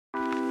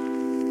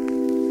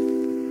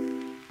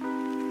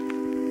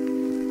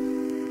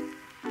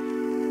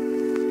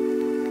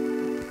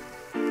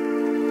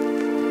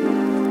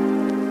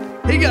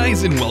Hey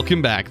guys, and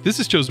welcome back. This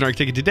is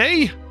ChosenArchitect, and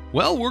today,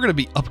 well, we're going to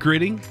be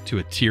upgrading to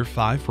a Tier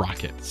 5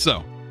 rocket.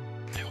 So,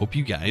 I hope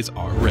you guys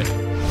are ready.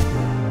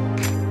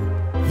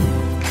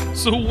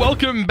 So,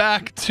 welcome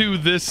back to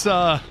this,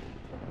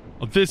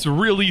 this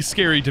really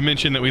scary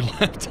dimension that we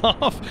left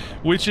off,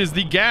 which is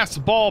the gas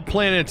ball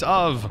planet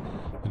of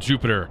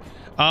Jupiter.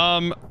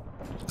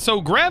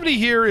 So gravity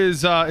here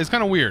is kind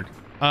of weird.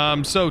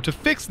 So to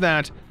fix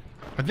that,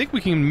 I think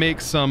we can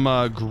make some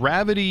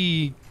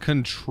gravity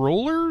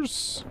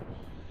controllers.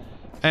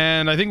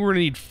 And I think we're gonna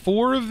need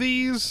 4 of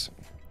these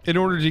in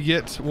order to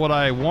get what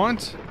I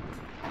want.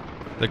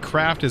 The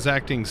craft is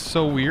acting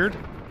so weird.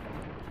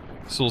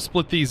 So we'll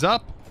split these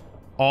up.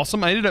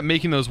 Awesome. I ended up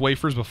making those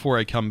wafers before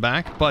I come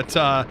back, but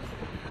I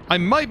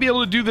might be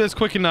able to do this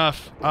quick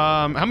enough.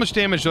 How much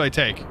damage do I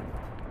take?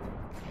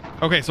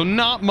 Okay, so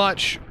not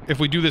much if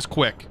we do this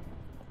quick.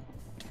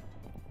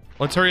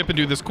 Let's hurry up and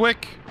do this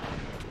quick.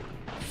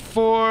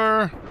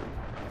 4.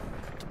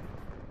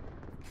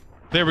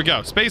 There we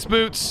go. Space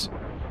boots.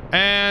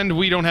 And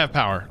we don't have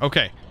power.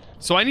 Okay,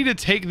 so I need to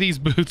take these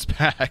boots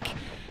back,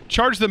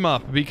 charge them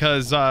up,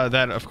 because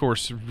that, of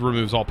course,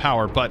 removes all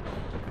power, but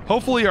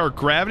hopefully our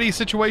gravity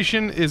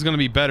situation is going to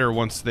be better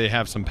once they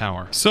have some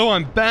power. So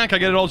I'm back. I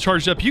got it all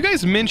charged up. You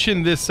guys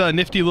mentioned this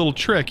nifty little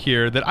trick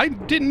here that I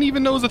didn't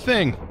even know was a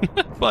thing,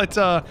 but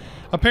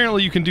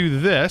apparently you can do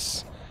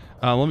this.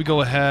 Let me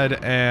go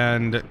ahead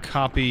and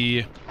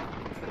copy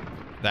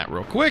that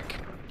real quick,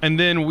 and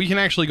then we can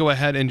actually go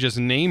ahead and just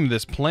name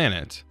this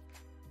planet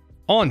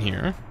on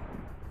here,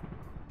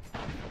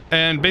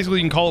 and basically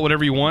you can call it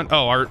whatever you want.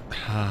 Oh,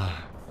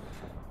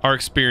 our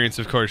experience,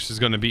 of course, is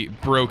going to be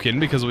broken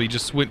because we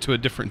just went to a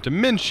different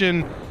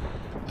dimension.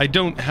 I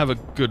don't have a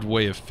good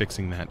way of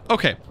fixing that.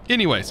 Okay,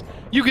 anyways,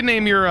 you can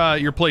name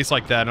your place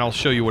like that, and I'll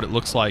show you what it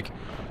looks like.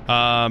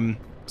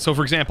 So,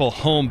 for example,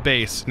 home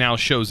base now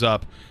shows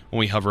up when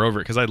we hover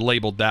over it, because I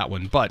labeled that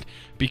one. But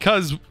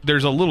because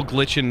there's a little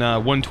glitch in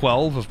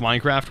 1.12 of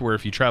Minecraft where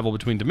if you travel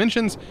between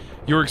dimensions,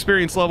 your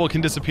experience level can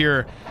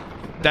disappear.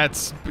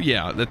 That's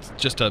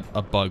just a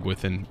bug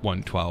within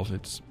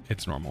 1.12.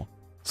 It's normal.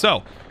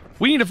 So,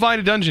 we need to find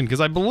a dungeon,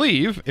 because I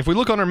believe, if we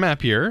look on our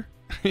map here,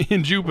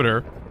 in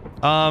Jupiter,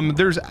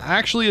 there's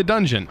actually a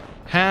dungeon.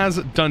 Has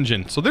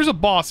dungeon. So there's a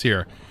boss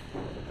here.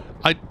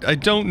 I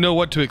don't know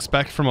what to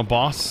expect from a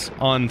boss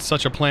on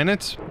such a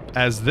planet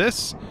as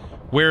this,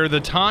 where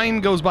the time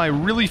goes by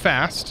really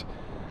fast.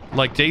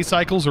 Like, day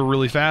cycles are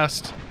really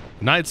fast,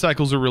 night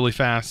cycles are really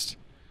fast.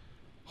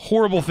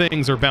 Horrible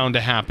things are bound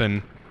to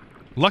happen.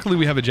 Luckily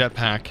we have a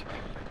jetpack.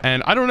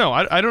 And I don't know.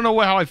 I don't know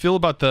how I feel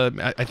about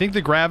the... I think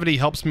the gravity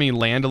helps me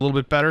land a little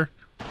bit better.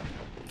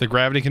 The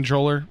gravity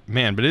controller.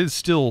 Man, but it is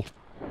still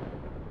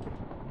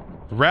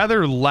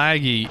rather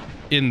laggy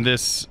in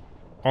this...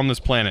 on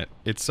this planet.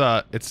 It's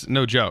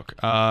no joke.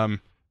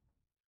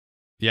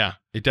 Yeah,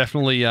 it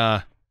definitely,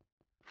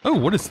 Oh,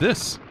 what is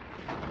this?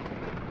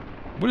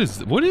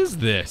 What is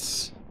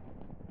this?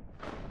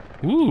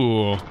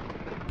 Ooh,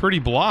 pretty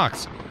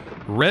blocks.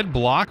 Red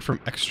block from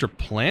extra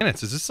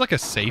planets. Is this like a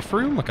safe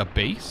room? Like a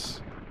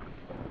base?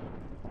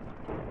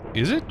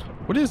 Is it?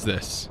 What is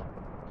this?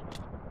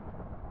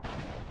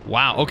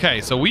 Wow,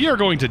 okay, so we are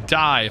going to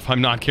die if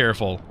I'm not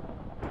careful.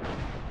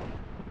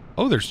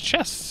 Oh, there's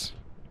chests.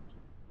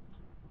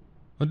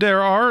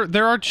 There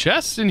are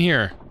chests in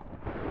here.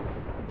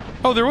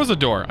 Oh, there was a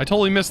door. I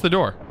totally missed the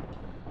door.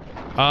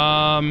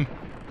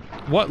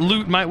 What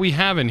loot might we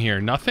have in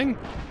here? Nothing?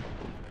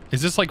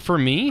 Is this like for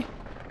me?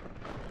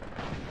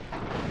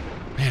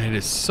 Man, it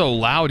is so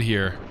loud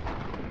here.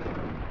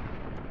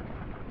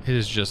 It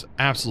is just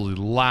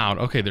absolutely loud.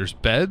 Okay, there's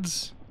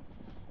beds.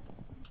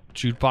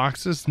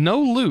 Jukeboxes. No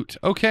loot.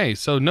 Okay,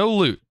 so no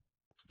loot.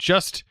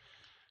 Just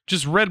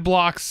red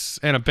blocks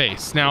and a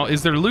base. Now,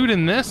 is there loot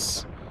in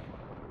this?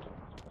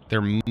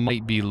 There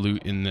might be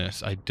loot in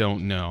this. I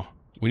don't know.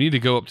 We need to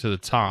go up to the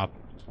top.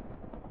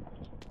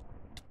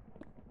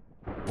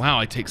 Wow,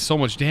 I take so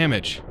much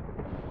damage.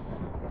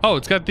 Oh,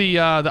 it's got the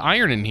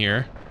iron in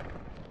here.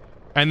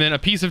 And then a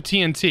piece of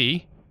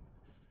TNT.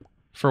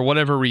 For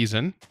whatever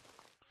reason.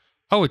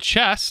 Oh, a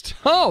chest.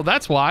 Oh,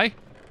 that's why.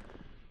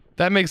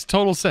 That makes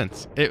total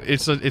sense.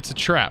 It's a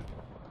trap.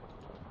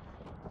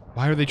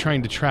 Why are they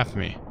trying to trap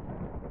me?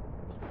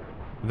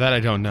 That I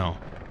don't know.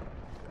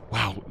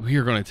 Wow, we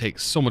are going to take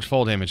so much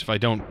fall damage if I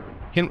don't...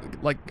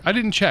 Like, I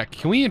didn't check.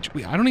 Can we...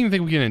 I don't even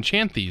think we can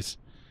enchant these.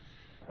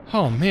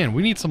 Oh, man,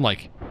 we need some,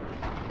 like,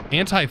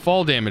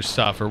 anti-fall damage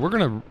stuff, or we're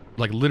going to,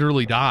 like,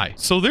 literally die.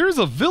 So there's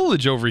a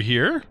village over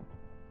here.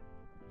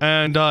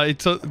 And,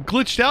 it's a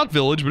glitched-out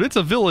village, but it's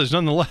a village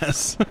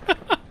nonetheless.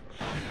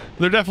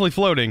 They're definitely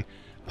floating.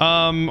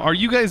 Are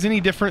you guys any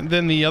different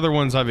than the other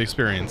ones I've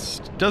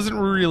experienced? Doesn't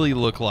really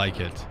look like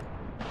it.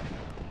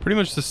 Pretty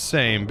much the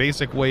same.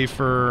 Basic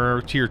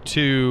wafer, tier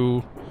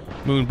 2.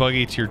 Moon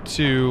buggy, tier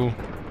 2.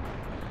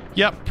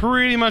 Yep,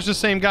 pretty much the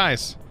same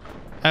guys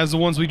as the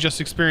ones we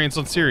just experienced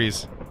on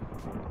series.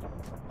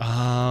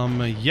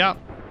 Yep.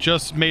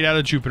 Just made out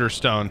of Jupiter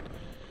stone.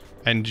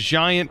 And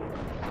giant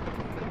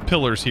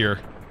pillars here.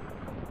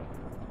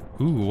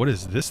 Ooh, what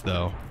is this,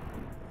 though?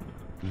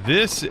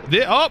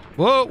 Oh!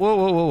 Whoa, whoa,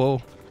 whoa, whoa,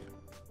 whoa.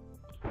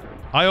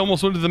 I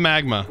almost went to the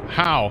magma.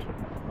 How?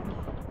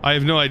 I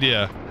have no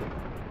idea.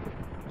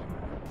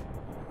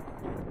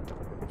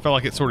 Felt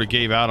like it sort of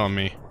gave out on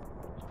me.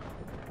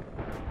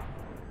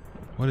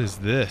 What is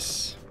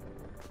this?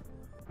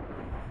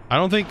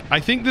 I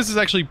think this is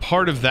actually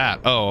part of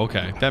that. Oh,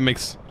 okay. That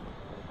makes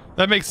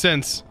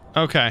sense.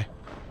 Okay.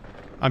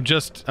 I'm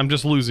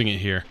just losing it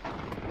here.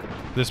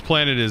 This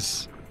planet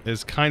is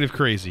kind of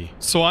crazy.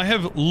 So I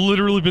have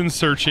literally been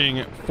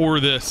searching for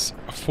this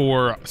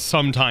for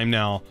some time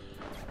now.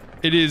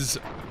 It is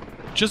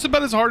just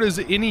about as hard as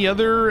any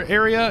other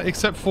area,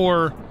 except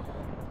for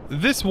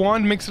this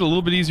one makes it a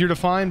little bit easier to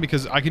find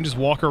because I can just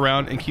walk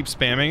around and keep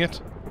spamming it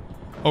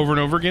over and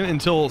over again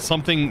until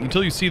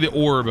you see the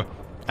orb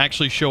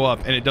actually show up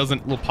and it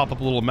doesn't pop up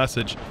a little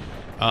message.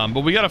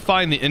 But we gotta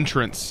find the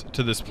entrance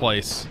to this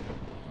place.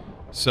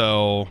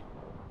 So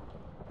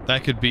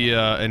that could be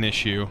an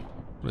issue.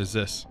 What is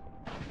this?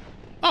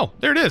 Oh,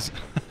 there it is.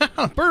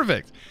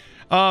 Perfect.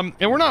 And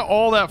we're not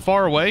all that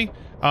far away.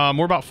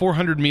 We're about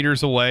 400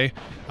 meters away,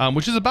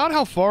 which is about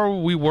how far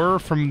we were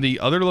from the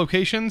other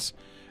locations.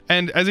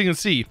 And as you can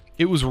see,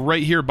 it was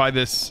right here by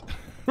this,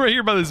 right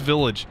here by this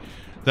village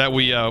that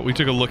we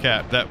took a look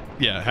at. That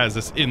has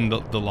this in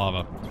the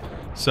lava.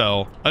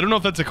 So I don't know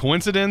if that's a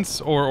coincidence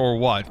or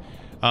what.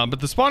 But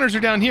the spawners are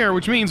down here,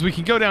 which means we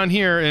can go down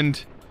here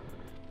and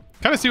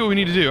kind of see what we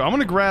need to do. I'm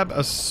gonna grab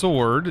a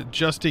sword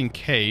just in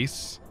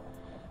case.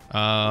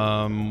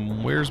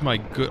 Where's my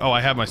good? Oh, I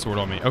have my sword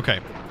on me. Okay,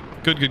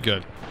 good, good,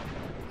 good.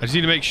 I just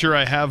need to make sure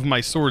I have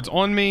my swords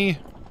on me.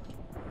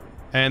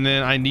 And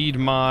then I need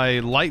my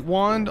light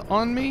wand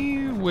on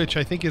me, which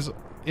I think is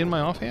in my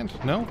offhand.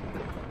 No?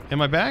 In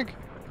my bag?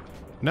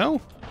 No?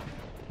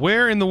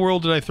 Where in the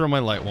world did I throw my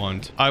light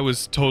wand? I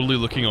was totally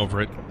looking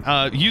over it.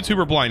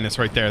 YouTuber blindness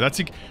right there. That's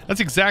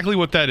exactly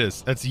what that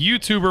is. That's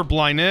YouTuber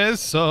blindness.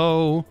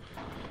 So,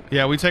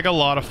 yeah, we take a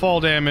lot of fall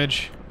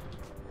damage.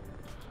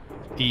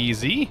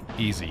 Easy.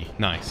 Easy.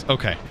 Nice.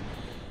 Okay.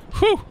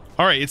 Whew.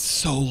 All right. It's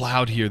so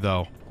loud here,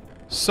 though.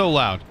 So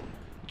loud.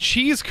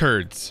 Cheese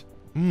curds.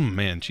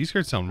 Man, cheese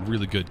curds sound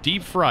really good.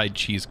 Deep fried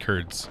cheese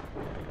curds.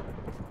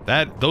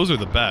 Those are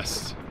the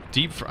best.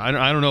 I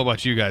don't know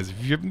about you guys.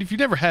 If you've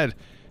never had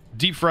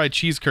deep fried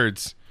cheese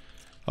curds,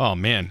 oh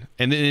man,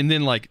 and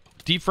then like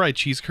deep fried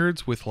cheese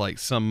curds with like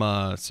some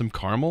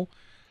caramel.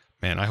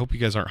 Man, I hope you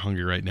guys aren't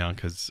hungry right now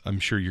because I'm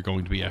sure you're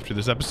going to be after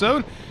this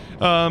episode.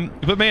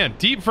 But man,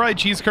 deep fried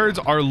cheese curds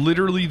are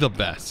literally the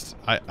best.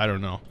 I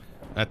don't know.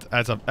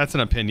 That's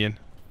an opinion,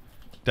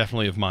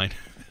 definitely of mine.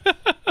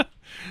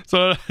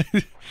 So I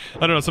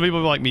don't know. Some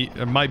people like me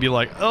might be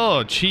like,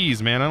 "Oh,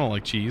 cheese, man. I don't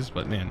like cheese."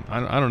 But man,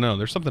 I don't know.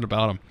 There's something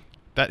about them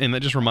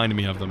that just reminded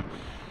me of them.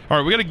 All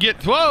right, we gotta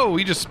get. Whoa!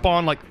 He just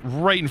spawned like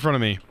right in front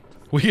of me.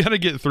 We gotta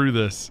get through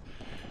this.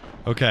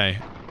 Okay,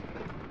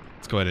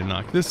 let's go ahead and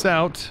knock this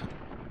out.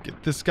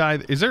 Get this guy.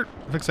 Is there?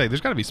 Like I say,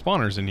 there's got to be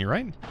spawners in here,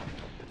 right?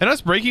 And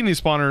us breaking these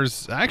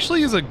spawners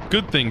actually is a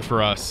good thing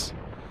for us,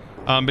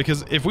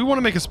 because if we want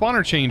to make a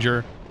spawner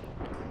changer,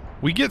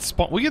 we get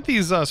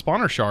these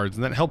spawner shards,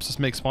 and that helps us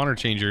make spawner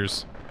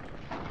changers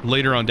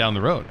later on down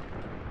the road,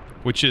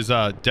 which is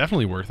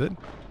definitely worth it.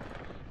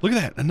 Look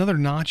at that, another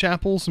notch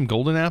apple, some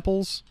golden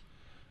apples.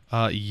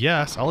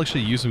 Yes, I'll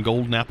actually use some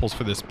golden apples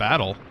for this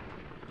battle,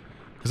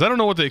 because I don't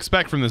know what to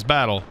expect from this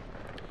battle.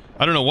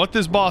 I don't know what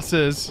this boss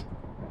is.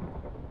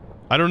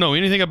 I don't know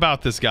anything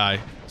about this guy,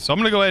 so I'm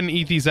gonna go ahead and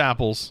eat these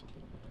apples,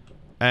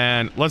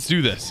 and let's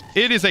do this.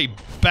 It is a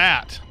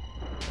bat.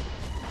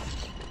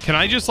 Can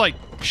I just like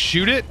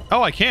shoot it?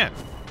 Oh, I can't.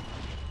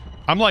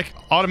 I'm like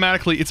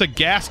automatically, it's a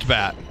gassed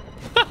bat.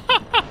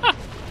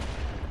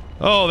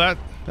 Oh, that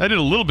did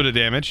a little bit of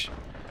damage.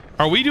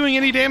 Are we doing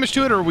any damage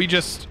to it, or are we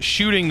just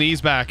shooting these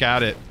back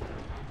at it?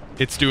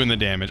 It's doing the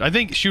damage. I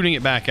think shooting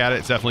it back at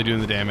it's definitely doing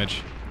the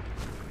damage.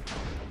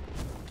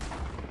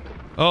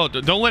 Oh,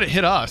 don't let it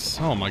hit us.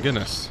 Oh my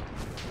goodness.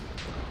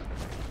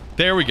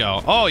 There we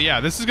go. Oh yeah,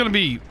 this is gonna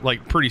be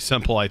like pretty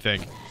simple, I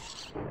think.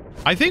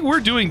 I think we're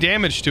doing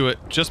damage to it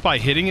just by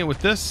hitting it with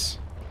this,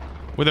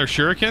 with our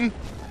shuriken.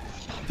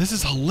 This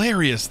is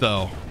hilarious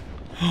though.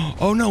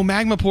 Oh no,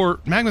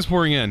 magma's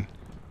pouring in.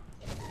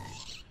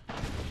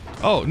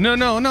 Oh, no,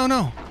 no, no,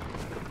 no.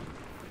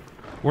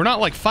 We're not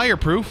like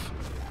fireproof.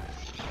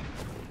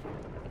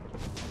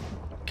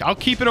 I'll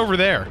keep it over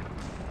there.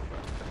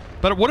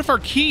 But what if our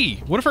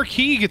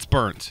key gets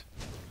burnt?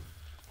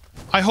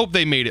 I hope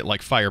they made it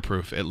like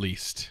fireproof at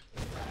least.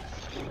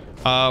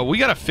 We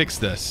gotta fix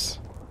this.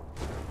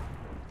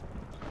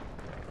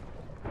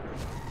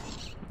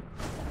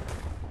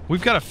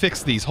 We've gotta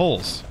fix these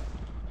holes.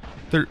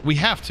 We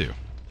have to.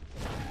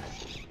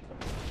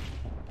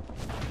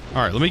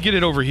 Alright, let me get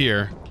it over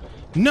here.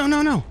 No,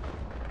 no, no.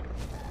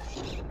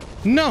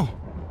 No.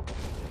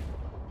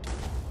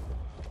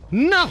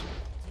 No.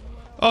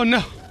 Oh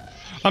no.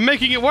 I'm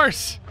making it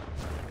worse.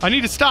 I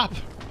need to stop.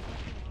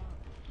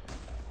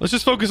 Let's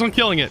just focus on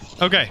killing it.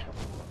 Okay.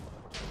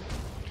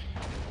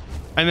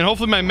 And then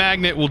hopefully my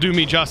magnet will do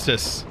me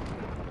justice.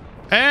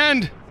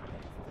 And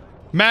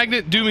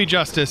Magnet, do me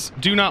justice.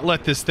 Do not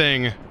let this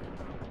thing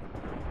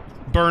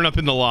burn up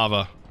in the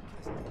lava.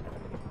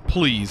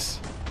 Please.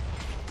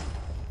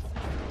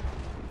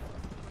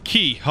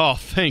 Key. Oh,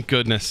 thank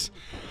goodness.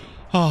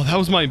 Oh, that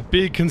was my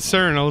big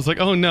concern. I was like,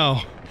 oh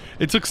no.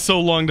 It took so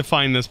long to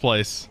find this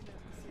place.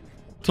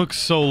 It took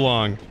so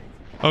long.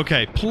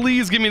 Okay,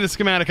 please give me the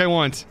schematic I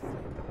want.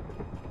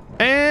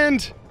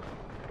 And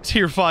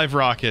tier 5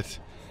 rocket.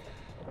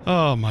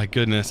 Oh my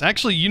goodness.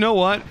 Actually, you know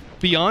what?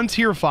 Beyond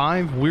tier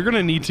 5, we're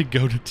gonna need to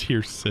go to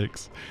tier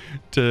 6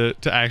 to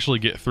actually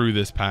get through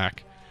this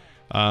pack.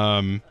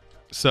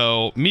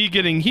 So me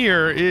getting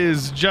here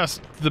is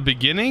just the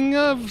beginning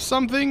of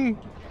something.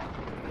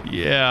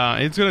 Yeah,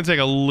 it's gonna take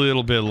a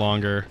little bit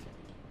longer.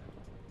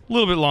 A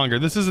little bit longer.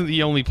 This isn't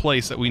the only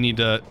place that we need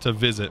to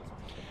visit.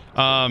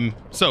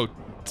 So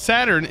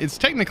Saturn is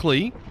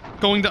technically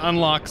going to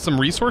unlock some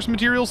resource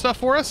material stuff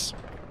for us.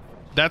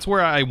 That's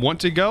where I want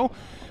to go.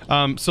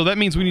 So that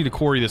means we need to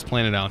quarry this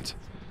planet out.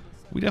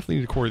 We definitely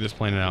need to quarry this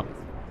planet out.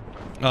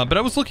 But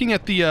I was looking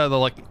at the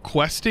like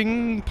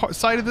questing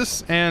side of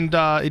this, and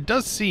it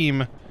does seem.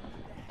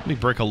 Let me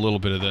break a little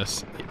bit of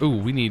this. Ooh,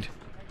 we need.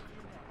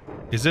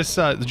 Is this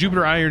the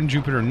Jupiter iron,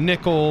 Jupiter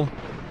nickel?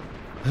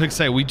 I think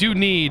say we do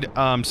need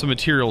some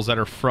materials that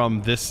are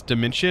from this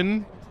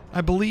dimension,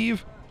 I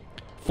believe,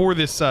 for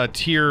this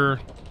tier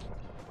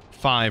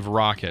 5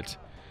 rocket.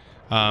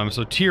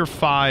 So tier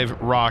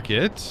 5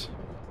 rocket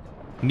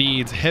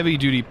needs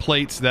heavy-duty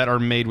plates that are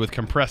made with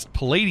compressed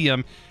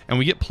palladium, and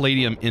we get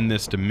palladium in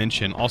this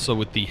dimension, also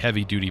with the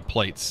heavy-duty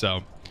plates.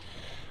 So,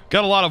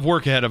 got a lot of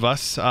work ahead of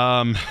us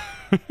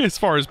as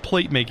far as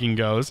plate making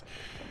goes.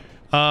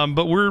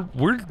 But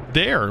we're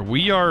there.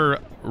 We are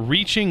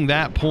reaching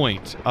that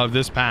point of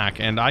this pack,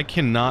 and I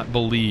cannot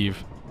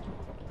believe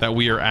that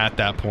we are at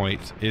that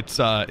point. It's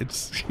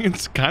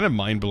kind of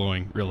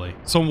mind-blowing, really.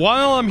 So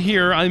while I'm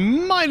here, I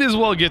might as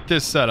well get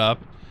this set up.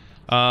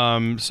 So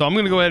I'm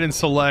going to go ahead and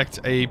select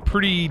a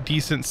pretty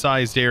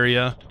decent-sized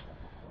area.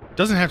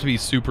 Doesn't have to be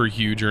super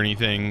huge or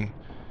anything,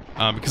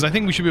 because I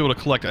think we should be able to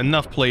collect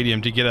enough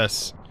palladium to get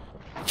us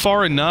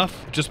far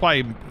enough just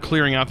by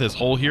clearing out this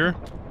hole here.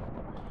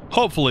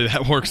 Hopefully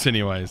that works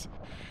anyways.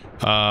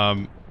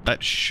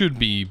 That should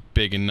be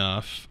big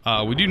enough.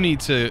 We do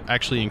need to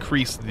actually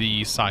increase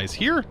the size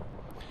here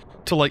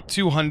to like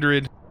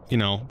 200. You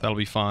know, that'll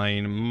be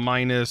fine.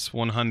 Minus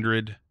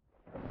 100.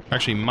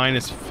 Actually,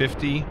 minus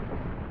 50.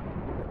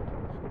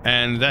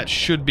 And that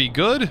should be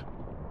good.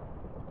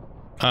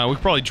 We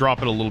could probably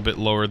drop it a little bit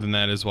lower than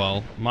that as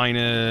well.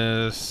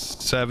 Minus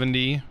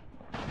 70.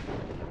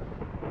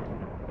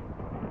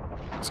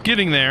 It's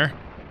getting there.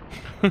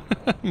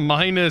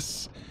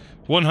 Minus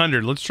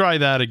 100. Let's try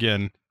that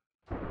again.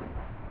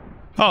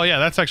 Oh yeah,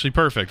 that's actually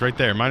perfect right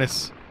there.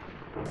 Minus...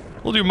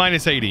 We'll do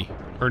minus 80.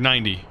 Or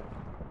 90.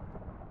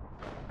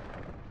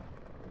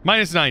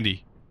 Minus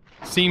 90.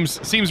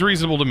 Seems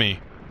reasonable to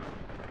me.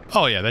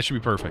 Oh yeah, that should be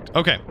perfect.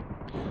 Okay.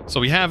 So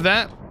we have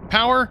that.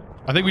 Power.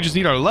 I think we just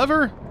need our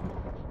lever.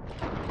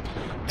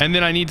 And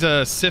then I need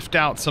to sift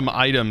out some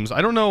items.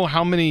 I don't know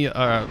how many,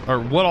 or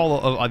what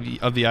all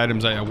of the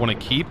items I want to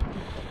keep.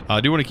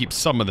 I do want to keep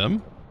some of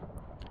them.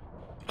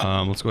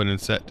 Let's go ahead and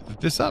set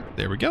this up.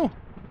 There we go.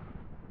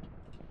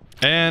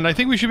 And I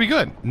think we should be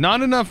good.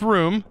 Not enough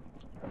room.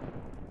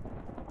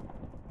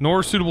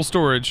 Nor suitable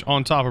storage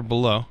on top or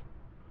below.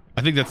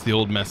 I think that's the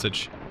old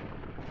message.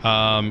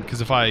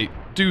 Because if I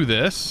do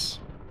this...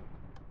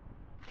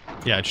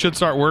 Yeah, it should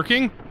start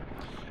working.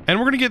 And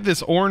we're going to get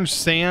this orange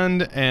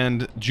sand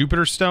and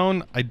Jupiter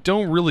stone. I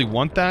don't really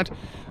want that.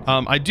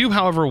 I do,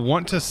 however,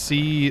 want to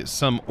see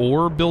some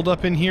ore build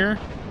up in here.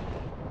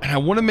 And I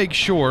want to make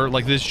sure,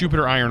 like this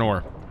Jupiter iron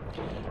ore.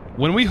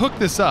 When we hook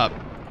this up,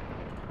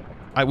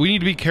 we need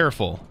to be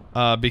careful.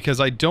 Because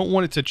I don't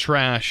want it to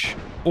trash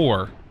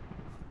ore.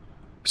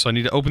 So I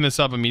need to open this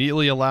up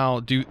immediately,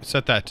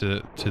 set that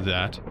to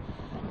that.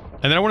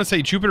 And then I want to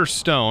say Jupiter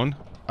stone.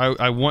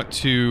 I want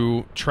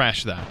to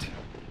trash that.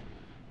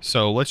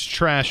 So let's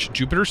trash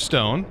Jupiter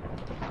stone.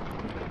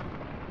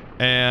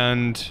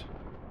 And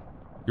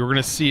you're going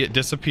to see it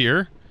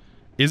disappear.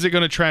 Is it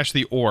going to trash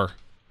the ore?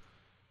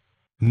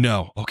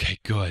 No. Okay,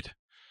 good.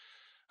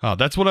 Oh,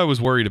 that's what I was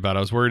worried about. I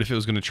was worried if it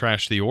was going to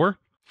trash the ore.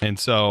 And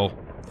so,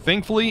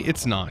 thankfully,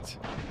 it's not.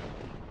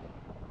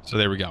 So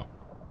there we go.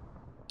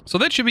 So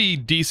that should be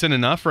decent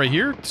enough right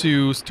here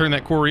to turn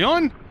that quarry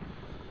on.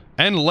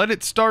 And let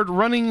it start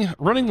running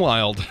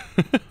wild.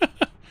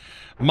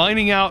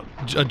 Mining out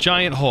a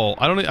giant hole.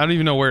 I don't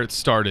even know where it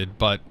started,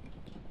 but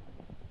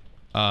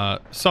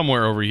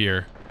somewhere over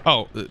here.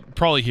 Oh,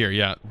 probably here.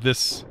 Yeah,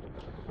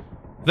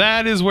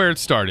 that is where it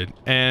started.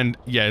 And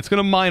yeah, it's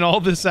gonna mine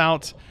all this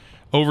out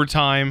over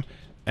time,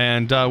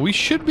 and we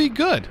should be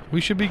good.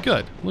 We should be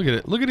good. Look at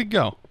it. Look at it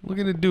go. Look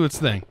at it do its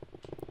thing.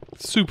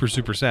 Super,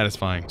 super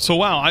satisfying. So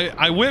wow,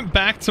 I went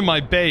back to my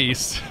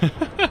base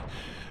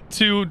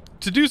to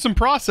do some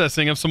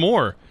processing of some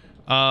ore.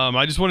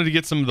 I just wanted to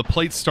get some of the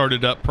plates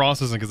started up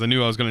processing because I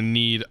knew I was going to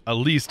need at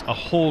least a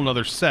whole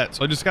nother set.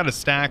 So I just got a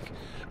stack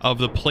of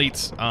the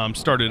plates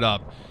started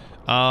up.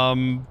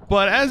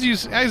 But as you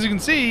can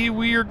see,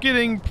 we are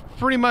getting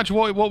pretty much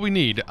what we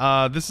need.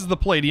 This is the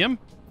palladium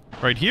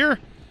right here.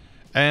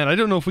 And I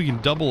don't know if we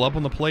can double up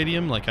on the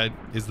palladium. Like,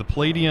 is the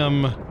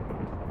palladium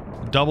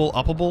double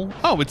uppable?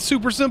 Oh, it's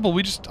super simple.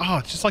 We just,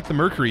 it's just like the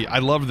mercury. I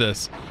love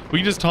this. We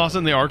can just toss it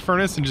in the arc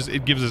furnace and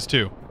it gives us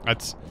 2.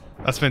 That's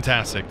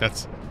fantastic.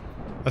 That's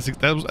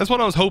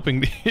what I was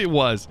hoping it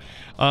was,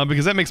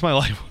 because that makes my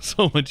life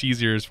so much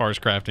easier as far as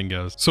crafting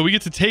goes. So we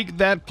get to take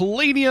that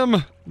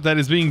palladium that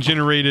is being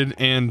generated,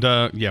 and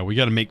yeah, we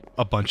got to make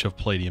a bunch of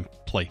palladium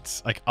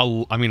plates. Like,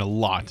 I mean, a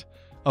lot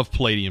of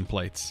palladium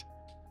plates.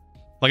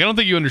 Like, I don't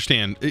think you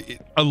understand.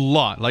 A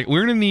lot. Like,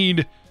 we're gonna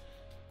need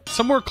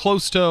somewhere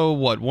close to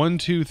what? 1,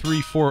 2, 3,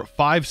 4,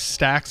 5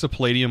 stacks of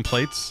palladium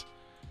plates.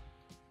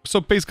 So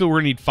basically, we're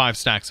gonna need 5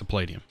 stacks of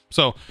palladium.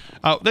 So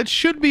that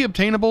should be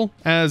obtainable,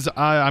 as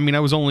I mean,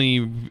 I was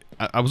only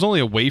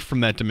away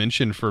from that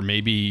dimension for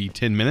maybe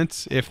 10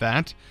 minutes, if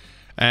that,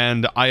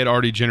 and I had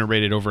already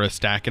generated over a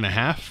stack and a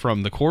half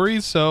from the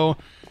quarries. So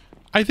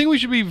I think we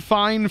should be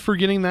fine for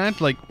getting that.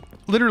 Like,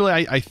 literally,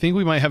 I think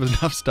we might have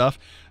enough stuff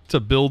to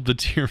build the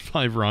tier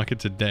 5 rocket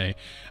today,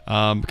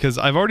 because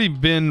I've already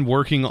been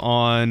working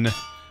on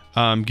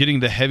getting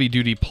the heavy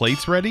duty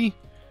plates ready,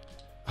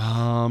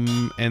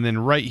 and then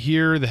right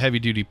here the heavy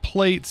duty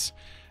plates.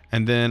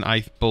 And then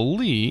I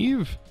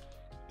believe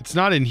it's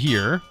not in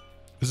here.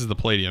 This is the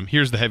palladium.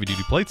 Here's the heavy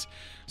duty plates.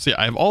 So yeah,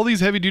 I have all these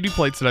heavy duty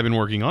plates that I've been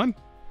working on.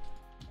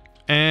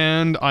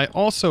 And I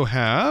also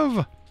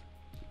have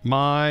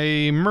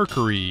my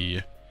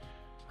mercury,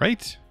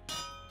 right?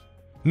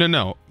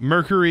 No,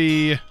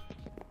 mercury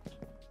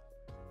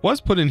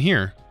was put in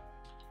here.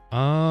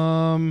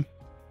 Where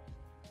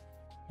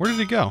did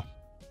it go?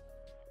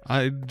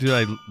 Did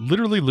I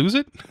literally lose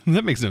it?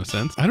 That makes no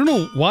sense. I don't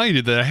know why I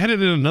did that. I had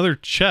it in another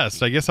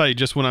chest. I guess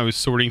when I was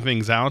sorting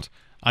things out,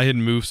 I had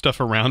moved stuff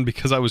around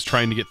because I was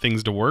trying to get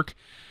things to work.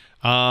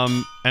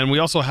 And we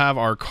also have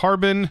our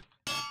carbon,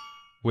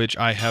 which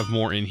I have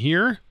more in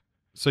here.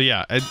 So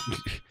yeah, I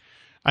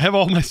have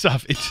all my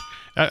stuff.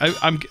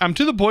 I'm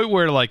to the point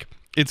where, like,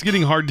 it's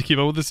getting hard to keep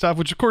up with this stuff,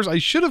 which of course I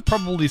should have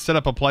probably set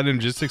up a Platinum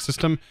Logistics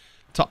system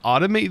to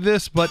automate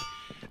this, but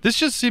this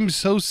just seems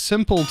so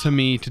simple to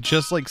me to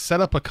just like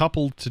set up a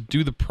couple to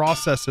do the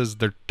processes.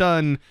 They're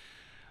done.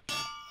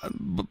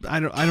 I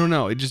don't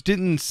know. It just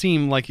didn't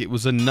seem like it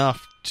was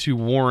enough to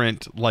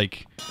warrant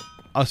like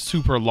a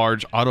super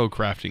large auto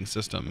crafting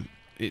system.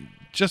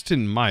 Just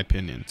in my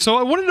opinion. So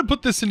I wanted to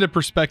put this into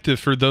perspective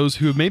for those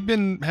who have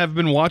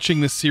been watching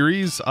this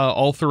series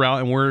all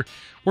throughout, and we're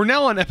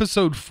now on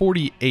episode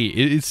 48.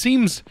 It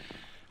seems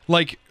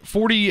like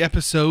 40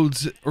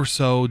 episodes or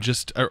so,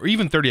 or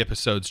even 30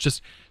 episodes,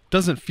 just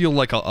doesn't feel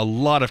like a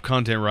lot of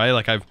content, right?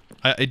 Like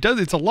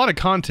it's a lot of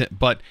content,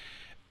 but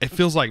it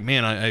feels like,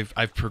 man,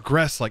 I've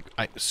progressed like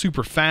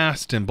super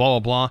fast and blah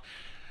blah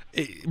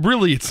blah.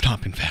 Really, it's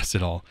not been fast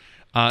at all.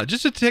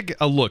 Just to take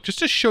a look, just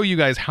to show you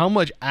guys how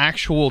much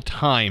actual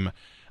time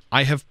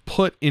I have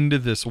put into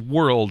this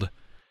world.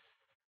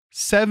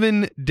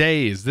 7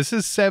 days. This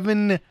is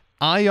 7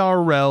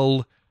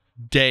 IRL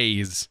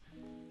days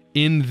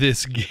in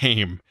this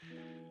game.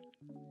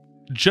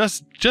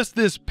 Just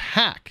this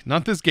pack,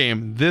 not this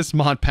game, this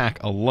mod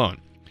pack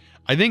alone.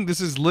 I think this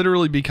is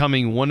literally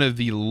becoming one of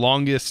the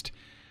longest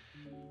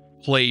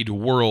played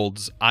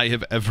worlds I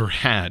have ever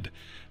had.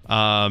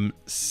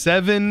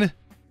 7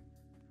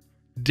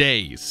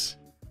 days.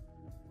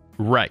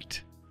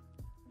 Right.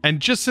 And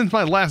just since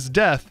my last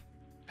death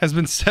has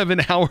been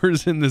 7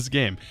 hours in this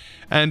game.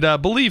 And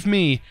believe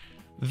me,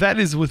 that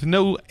is with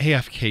no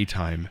AFK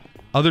time.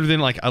 Other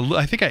than like,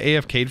 I think I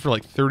AFK'd for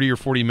like 30 or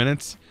 40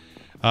 minutes.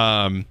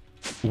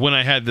 When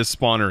I had this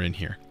spawner in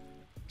here.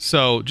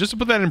 So just to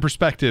put that in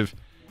perspective,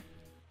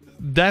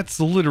 that's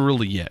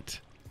literally it.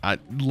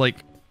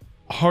 Like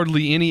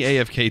hardly any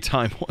AFK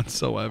time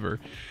whatsoever.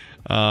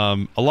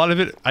 A lot of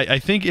it, I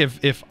think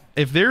if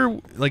there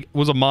like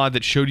was a mod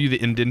that showed you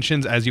the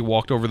indentions as you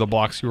walked over the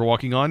blocks you were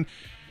walking on,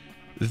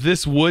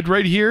 this wood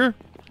right here,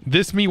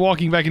 this me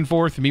walking back and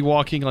forth, me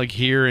walking like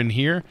here and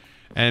here,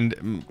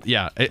 and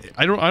yeah,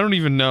 I don't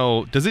even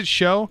know. Does it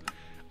show?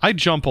 I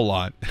jump a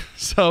lot.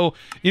 So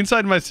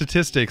inside my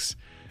statistics,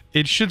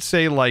 it should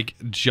say like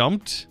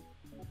jumped,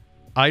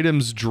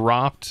 items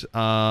dropped.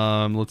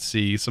 Let's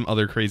see, some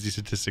other crazy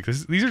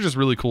statistics. These are just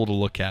really cool to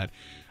look at.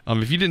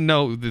 If you didn't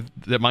know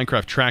that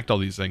Minecraft tracked all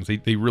these things,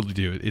 they really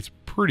do. It's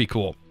pretty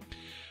cool.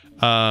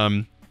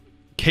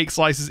 Cake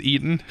slices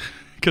eaten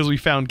because we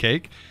found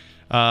cake.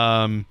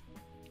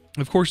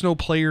 Of course, no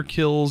player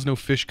kills, no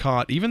fish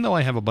caught, even though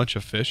I have a bunch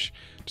of fish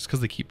just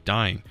because they keep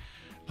dying.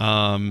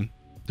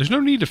 There's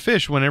no need to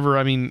fish whenever,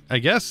 I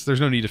guess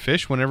there's no need to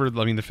fish whenever,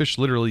 the fish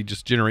literally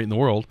just generate in the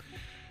world.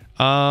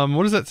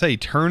 What does that say?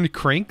 Turned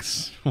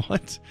cranks?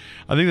 What?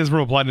 I think that's from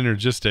Applied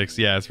Energistics.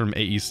 Yeah, it's from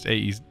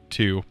AE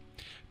 2.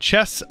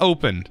 Chests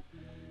opened.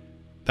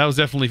 That was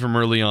definitely from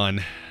early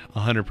on.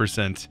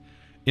 100%.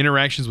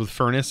 Interactions with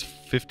furnace,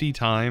 50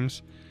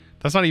 times.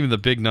 That's not even the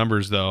big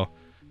numbers, though.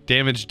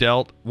 Damage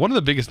dealt. One of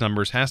the biggest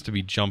numbers has to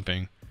be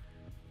jumping,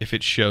 if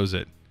it shows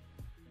it.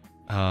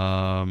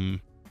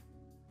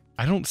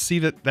 I don't see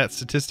that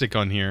statistic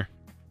on here.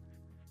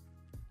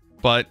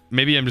 But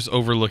maybe I'm just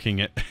overlooking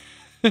it.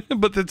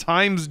 But the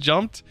times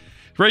jumped.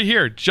 Right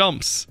here,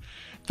 jumps.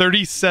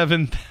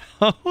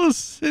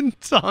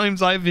 37,000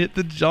 times I've hit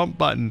the jump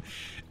button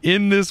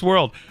in this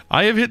world.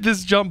 I have hit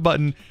this jump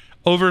button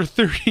over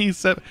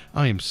 37.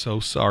 I am so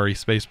sorry,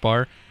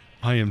 spacebar.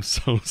 I am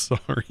so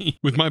sorry.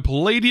 With my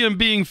palladium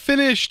being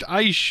finished,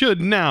 I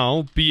should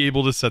now be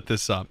able to set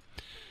this up.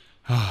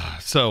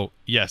 So,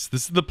 yes,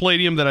 this is the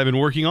palladium that I've been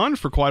working on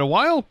for quite a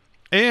while,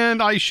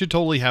 and I should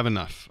totally have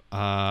enough,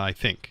 I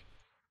think.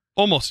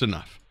 Almost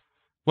enough.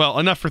 Well,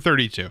 enough for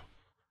 32.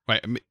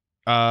 Wait,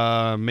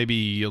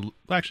 maybe,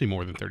 actually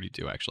more than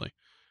 32, actually.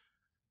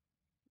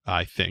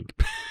 I think.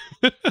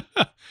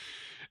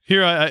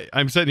 Here,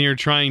 I'm sitting here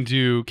trying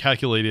to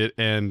calculate it,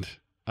 and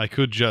I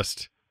could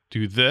just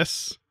do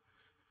this,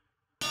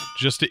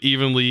 just to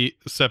evenly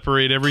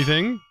separate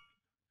everything,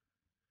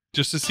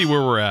 just to see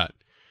where we're at.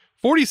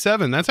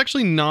 47, that's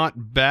actually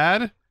not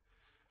bad.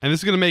 And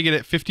this is going to make it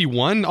at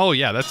 51. Oh,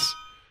 yeah, that's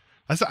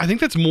I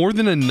think that's more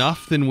than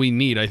enough than we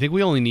need. I think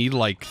we only need,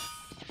 like,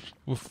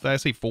 did I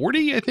say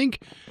 40, I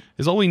think,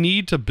 is all we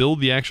need to build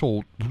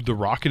the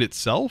rocket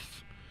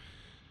itself.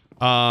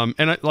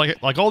 And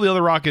like all the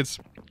other rockets,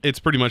 it's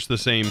pretty much the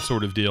same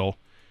sort of deal.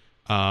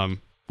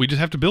 We just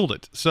have to build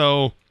it.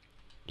 So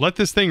let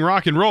this thing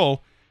rock and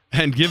roll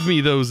and give me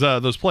those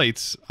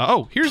plates.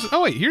 Here's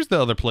the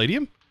other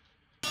palladium.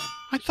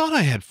 I thought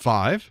I had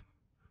 5.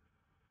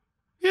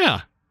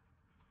 Yeah.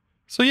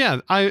 So yeah,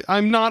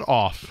 I'm not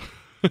off.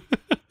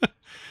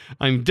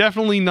 I'm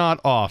definitely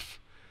not off.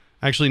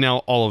 Actually, now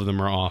all of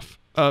them are off.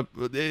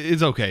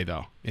 It's okay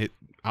though.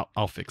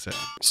 I'll fix it.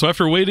 So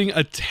after waiting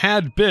a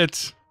tad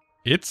bit,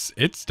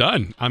 it's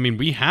done. I mean,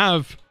 we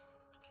have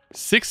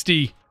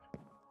 60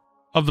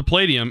 of the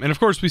palladium, and of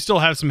course we still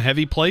have some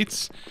heavy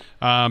plates.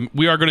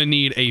 We are going to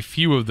need a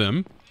few of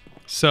them.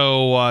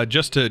 So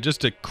just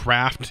to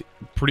craft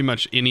pretty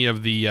much any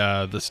of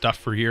the stuff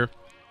for here,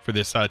 for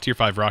this tier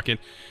 5 rocket,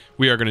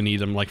 we are going to need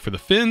them, like for the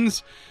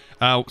fins.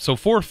 So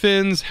 4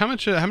 fins. How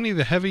many of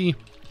the heavy?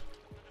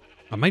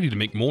 I might need to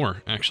make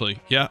more,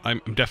 actually. Yeah, I'm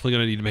definitely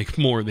going to need to make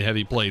more of the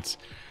heavy plates.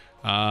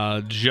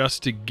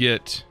 Just to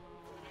get...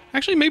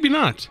 Actually, maybe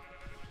not. Is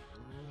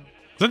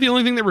that the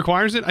only thing that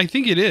requires it? I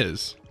think it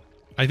is.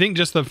 I think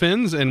just the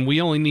fins, and we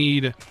only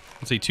need,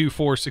 let's say, 2,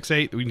 4, 6,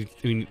 8. We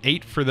need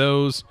 8 for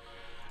those.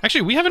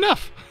 Actually, we have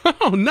enough.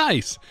 Oh,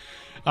 nice.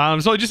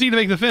 So I just need to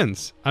make the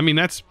fins. I mean,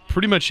 that's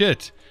pretty much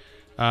it.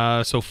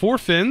 So 4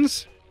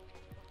 fins.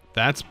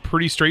 That's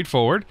pretty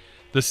straightforward.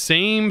 The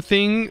same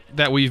thing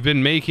that we've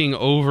been making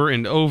over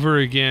and over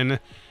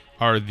again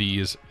are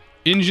these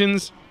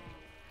engines.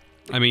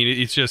 I mean,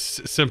 it's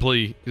just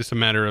simply just a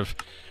matter of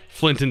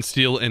flint and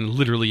steel and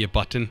literally a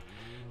button.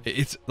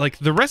 It's like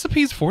the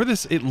recipes for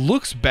this, it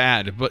looks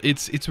bad, but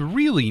it's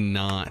really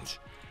not.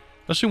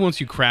 Especially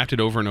once you craft it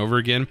over and over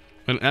again.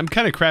 And I'm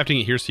kind of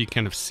crafting it here so you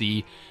kind of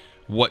see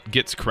what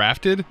gets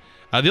crafted.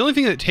 The only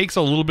thing that takes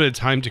a little bit of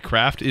time to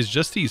craft is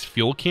just these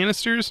fuel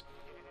canisters,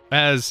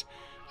 as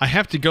I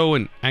have to go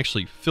and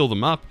actually fill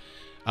them up.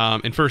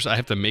 And first I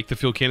have to make the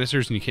fuel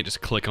canisters, and you can't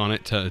just click on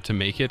it to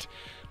make it.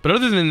 But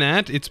other than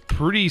that, it's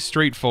pretty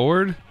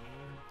straightforward.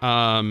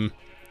 Blue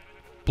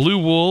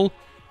wool.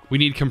 We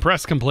need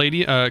compressed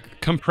palladium,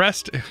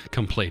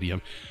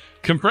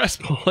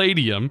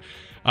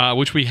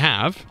 which we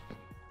have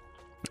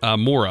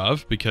more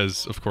of,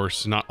 because of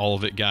course not all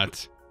of it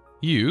got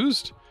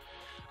used.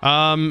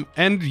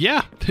 And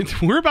yeah,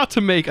 we're about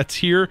to make a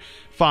tier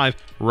 5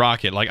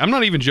 rocket. Like, I'm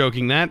not even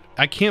joking. That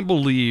I can't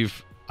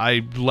believe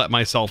I let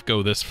myself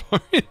go this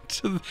far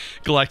into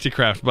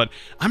Galacticraft, but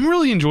I'm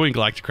really enjoying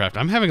Galacticraft.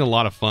 I'm having a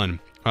lot of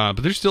fun. But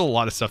there's still a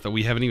lot of stuff that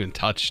we haven't even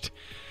touched.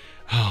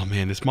 Oh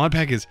man, this mod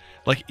pack is,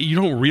 like, you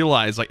don't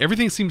realize, like,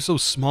 everything seems so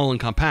small and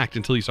compact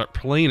until you start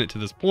playing it to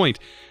this point,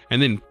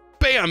 and then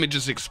bam, it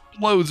just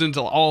explodes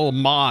into all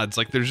mods.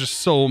 Like, there's just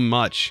so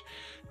much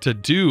to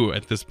do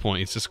at this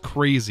point. It's just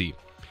crazy.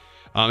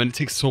 And it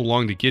takes so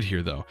long to get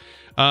here, though.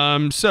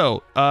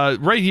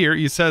 Right here,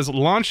 it says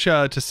launch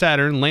to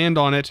Saturn, land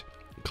on it,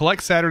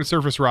 collect Saturn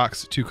surface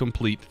rocks to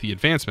complete the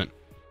advancement.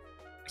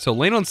 So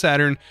land on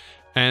Saturn,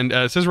 and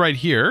it says right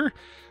here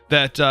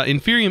that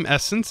Inferium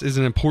Essence is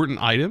an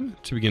important item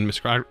to begin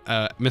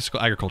mystical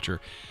agriculture.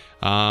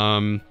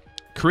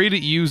 Create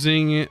it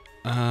using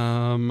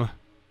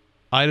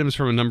items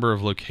from a number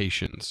of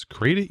locations.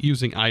 Create it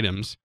using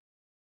items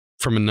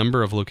from a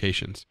number of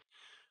locations.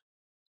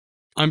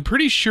 I'm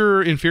pretty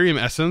sure Inferium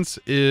Essence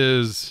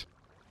is...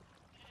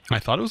 I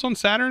thought it was on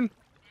Saturn.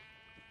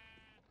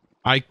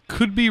 I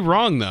could be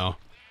wrong, though.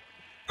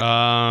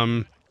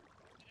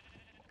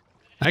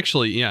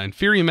 Actually, yeah,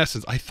 Inferium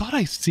Essence. I thought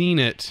I seen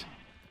it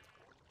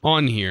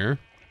on here.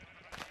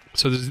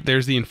 So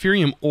there's the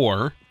Inferium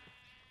ore.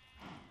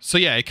 So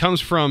yeah, it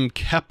comes from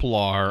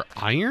Kepler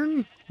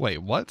iron? Wait,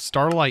 what?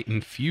 Starlight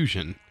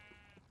infusion.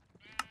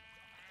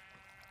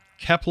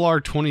 Kepler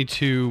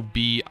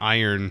 22b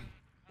iron.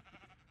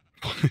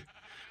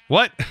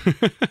 What?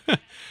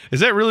 Is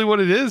that really what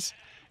it is?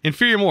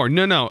 Inferium ore.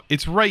 No,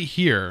 it's right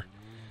here.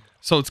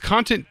 So it's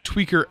content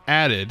tweaker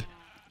added.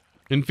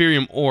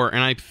 Inferium ore,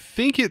 and I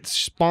think it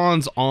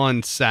spawns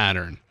on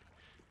Saturn.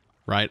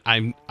 Right?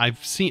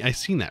 I've seen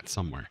that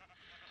somewhere.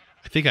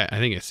 I think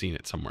I've seen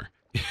it somewhere.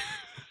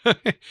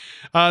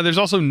 There's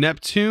also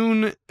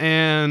Neptune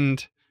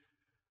and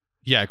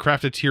yeah,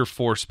 craft a tier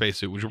 4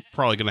 spacesuit, which we're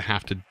probably gonna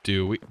have to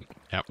do.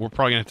 We're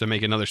probably gonna have to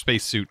make another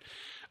spacesuit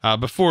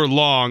before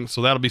long,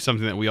 so that'll be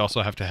something that we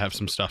also have to have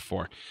some stuff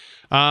for.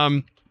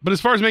 But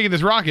as far as making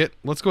this rocket,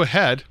 let's go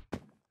ahead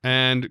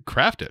and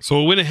craft it.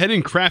 So we went ahead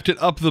and crafted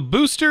up the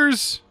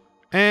boosters,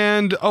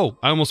 and oh,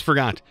 I almost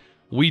forgot.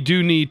 We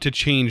do need to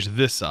change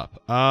this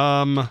up.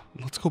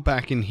 Let's go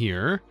back in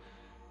here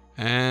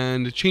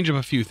and change up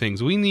a few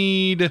things. We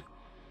need,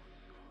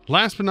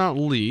 last but not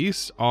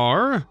least,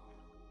 our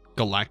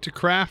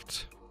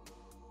Galacticraft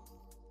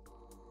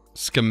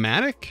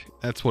schematic.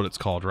 That's what it's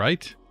called,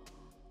 right?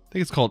 I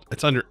think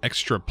it's under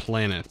extra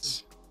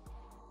planets.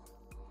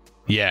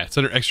 Yeah, it's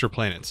under extra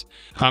planets.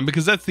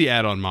 Because that's the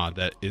add-on mod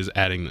that is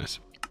adding this.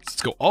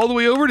 Let's go all the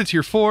way over to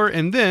tier 4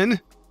 and then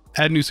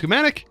add new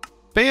schematic.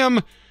 Bam.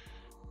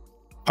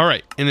 All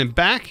right, and then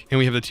back, and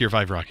we have the tier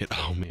 5 rocket.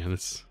 Oh man,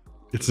 it's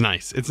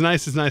nice. It's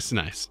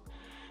nice.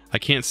 I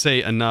can't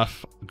say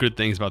enough good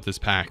things about this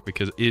pack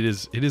because it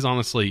is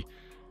honestly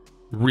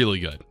really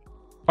good.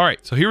 All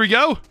right, so here we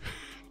go.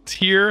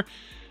 Tier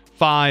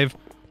 5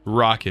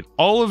 rocket.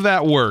 All of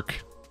that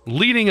work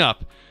leading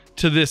up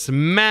to this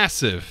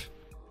massive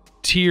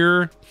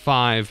tier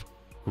 5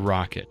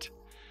 rocket.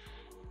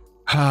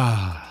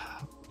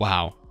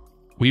 Wow.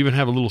 We even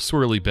have a little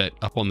swirly bit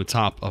up on the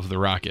top of the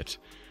rocket.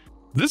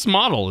 This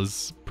model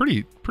is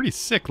pretty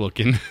sick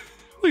looking.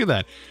 Look at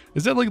that.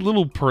 Is that like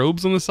little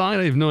probes on the side?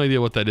 I have no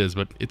idea what that is,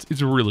 but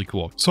it's really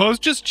cool. So I was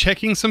just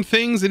checking some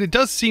things, and it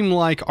does seem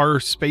like our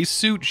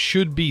spacesuit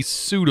should be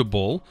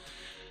suitable.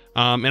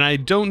 And I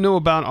don't know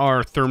about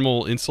our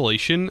thermal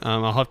insulation.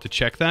 I'll have to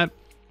check that.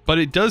 But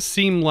it does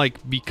seem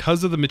like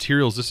because of the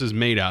materials this is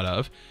made out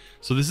of,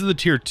 so this is the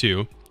tier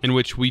 2, in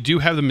which we do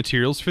have the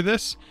materials for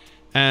this,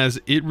 as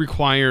it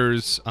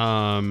requires,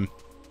 I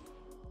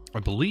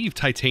believe,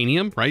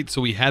 titanium, right?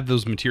 So we had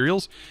those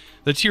materials.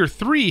 The tier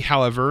 3,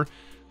 however,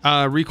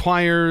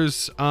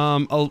 requires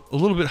a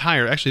little bit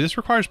higher. Actually, this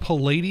requires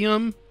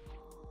palladium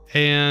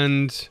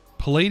and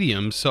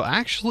palladium. So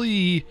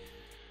actually,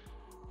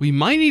 we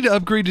might need to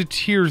upgrade to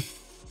tier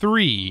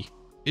 3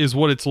 is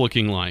what it's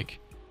looking like.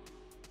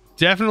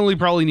 Definitely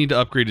probably need to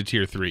upgrade to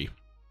tier 3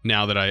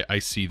 now that I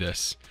see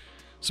this.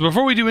 So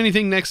before we do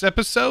anything next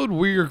episode,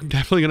 we're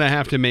definitely going to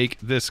have to make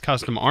this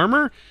custom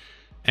armor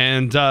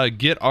and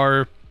get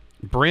our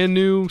brand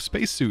new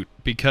spacesuit,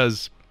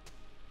 because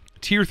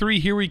tier 3,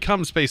 here we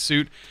come,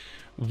 spacesuit.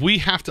 We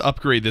have to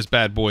upgrade this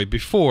bad boy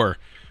before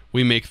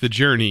we make the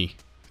journey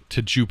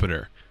to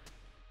Jupiter.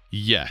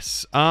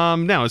 Yes.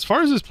 Now, as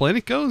far as this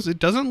planet goes, it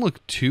doesn't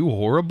look too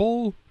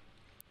horrible.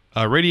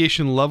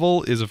 Radiation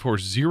level is, of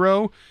course,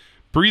 0.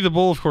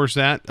 Breathable, of course,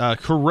 that.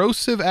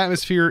 Corrosive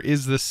atmosphere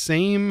is the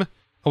same.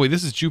 Oh, wait,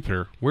 this is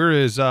Jupiter. Where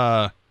is,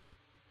 we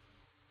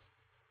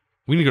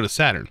need to go to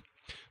Saturn.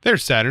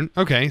 There's Saturn.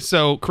 Okay,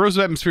 so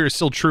corrosive atmosphere is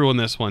still true on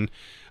this one.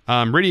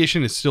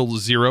 Radiation is still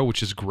 0,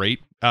 which is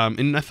great.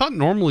 And I thought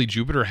normally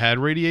Jupiter had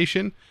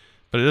radiation,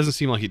 but it doesn't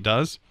seem like it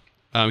does.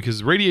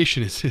 Because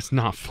radiation is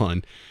not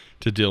fun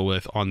to deal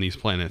with on these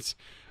planets.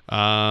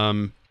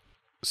 So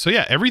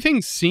yeah,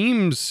 everything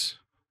seems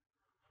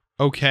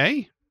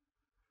okay.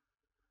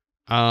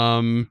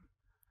 I'm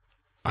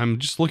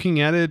just looking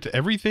at it.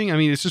 Everything, I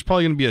mean, it's just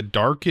probably going to be a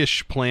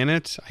darkish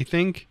planet, I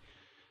think.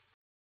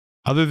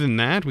 Other than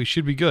that, we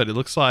should be good. It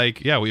looks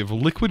like, yeah, we have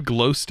liquid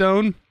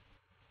glowstone.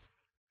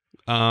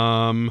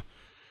 I'm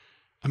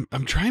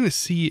trying to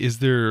see, is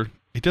there,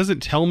 it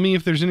doesn't tell me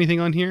if there's anything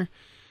on here.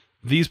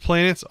 These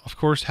planets, of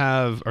course,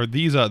 have, or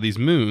these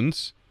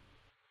moons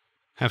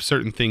have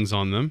certain things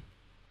on them.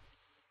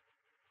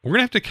 We're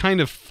gonna have to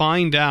kind of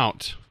find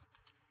out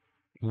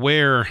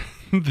where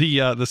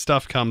the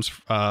stuff comes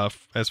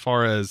as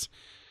far as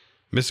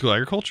mystical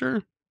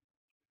agriculture.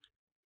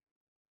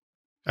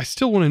 I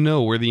still want to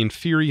know where the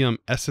inferium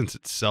essence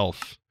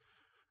itself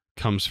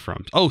comes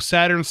from. Oh,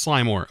 Saturn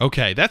slime ore.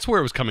 Okay, that's where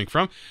it was coming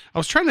from.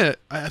 I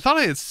thought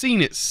I had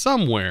seen it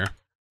somewhere,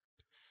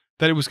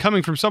 that it was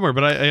coming from somewhere,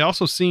 but I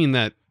also seen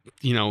that,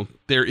 you know,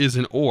 there is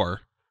an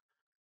ore.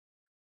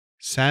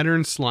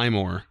 Saturn slime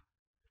ore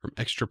from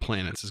extra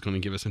planets is going to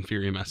give us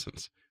inferium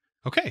essence.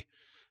 Okay,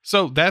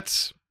 so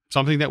that's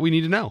something that we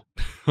need to know.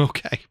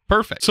 Okay,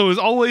 perfect. So as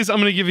always, I'm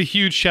going to give a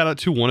huge shout out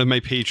to one of my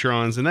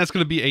patrons, and that's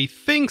going to be a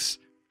thanks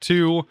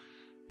to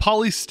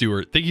Polly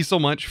Stewart. Thank you so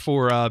much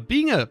for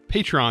being a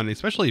patron,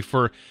 especially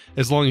for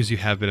as long as you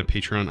have been a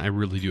patron. I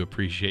really do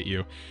appreciate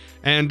you.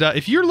 And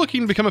if you're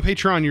looking to become a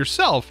patron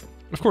yourself,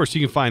 of course,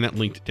 you can find that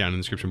linked down in the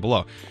description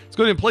below. Let's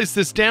go ahead and place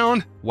this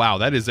down. Wow,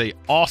 that is an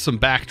awesome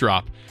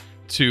backdrop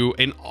to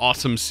an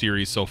awesome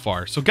series so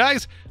far. So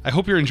guys, I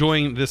hope you're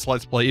enjoying this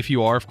Let's Play. If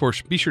you are, of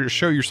course, be sure to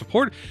show your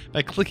support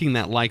by clicking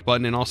that like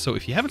button. And also,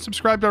 if you haven't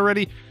subscribed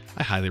already,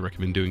 I highly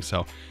recommend doing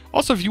so.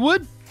 Also, if you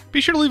would,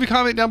 be sure to leave a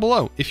comment down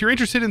below. If you're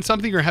interested in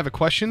something or have a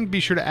question, be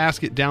sure to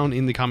ask it down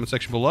in the comment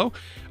section below.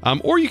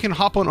 Or you can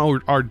hop on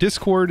our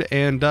Discord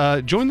and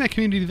join that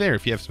community there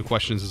if you have some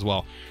questions as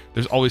well.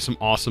 There's always some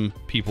awesome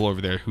people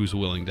over there who's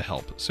willing to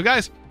help. So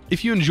guys,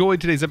 if you enjoyed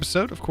today's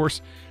episode, of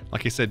course,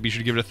 like I said, be sure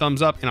to give it a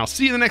thumbs up, and I'll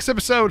see you in the next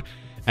episode.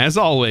 As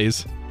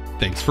always,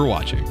 thanks for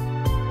watching.